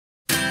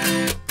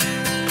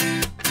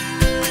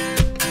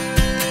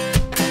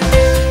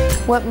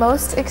What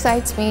most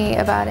excites me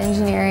about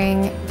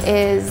engineering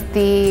is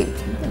the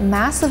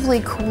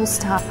massively cool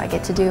stuff I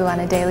get to do on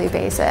a daily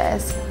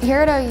basis. Here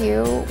at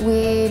OU,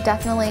 we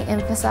definitely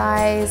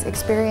emphasize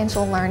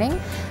experiential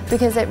learning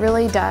because it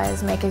really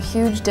does make a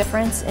huge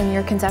difference in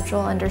your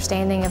conceptual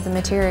understanding of the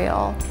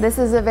material. This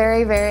is a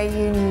very, very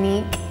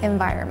unique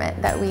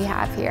environment that we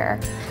have here.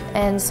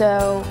 And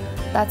so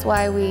that's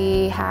why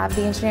we have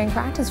the engineering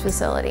practice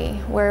facility,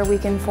 where we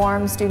can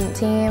form student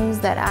teams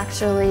that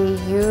actually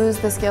use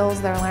the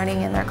skills they're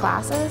learning in their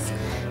classes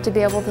to be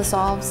able to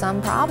solve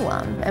some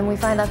problem. And we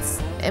find that's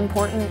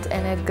important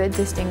and a good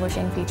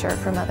distinguishing feature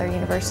from other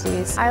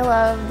universities. I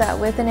love that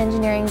with an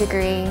engineering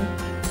degree,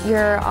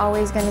 you're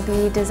always going to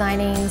be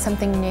designing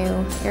something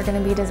new. You're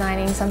going to be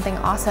designing something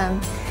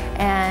awesome.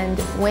 And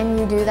when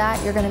you do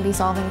that, you're going to be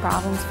solving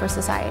problems for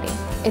society.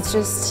 It's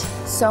just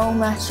so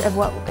much of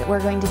what we're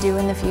going to do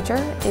in the future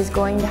is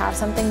going to have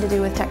something to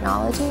do with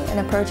technology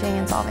and approaching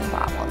and solving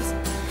problems.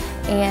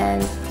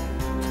 And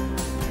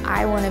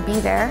I want to be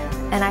there,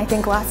 and I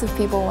think lots of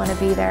people want to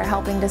be there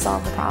helping to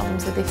solve the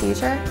problems of the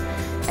future,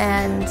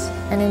 and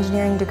an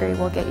engineering degree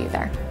will get you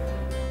there.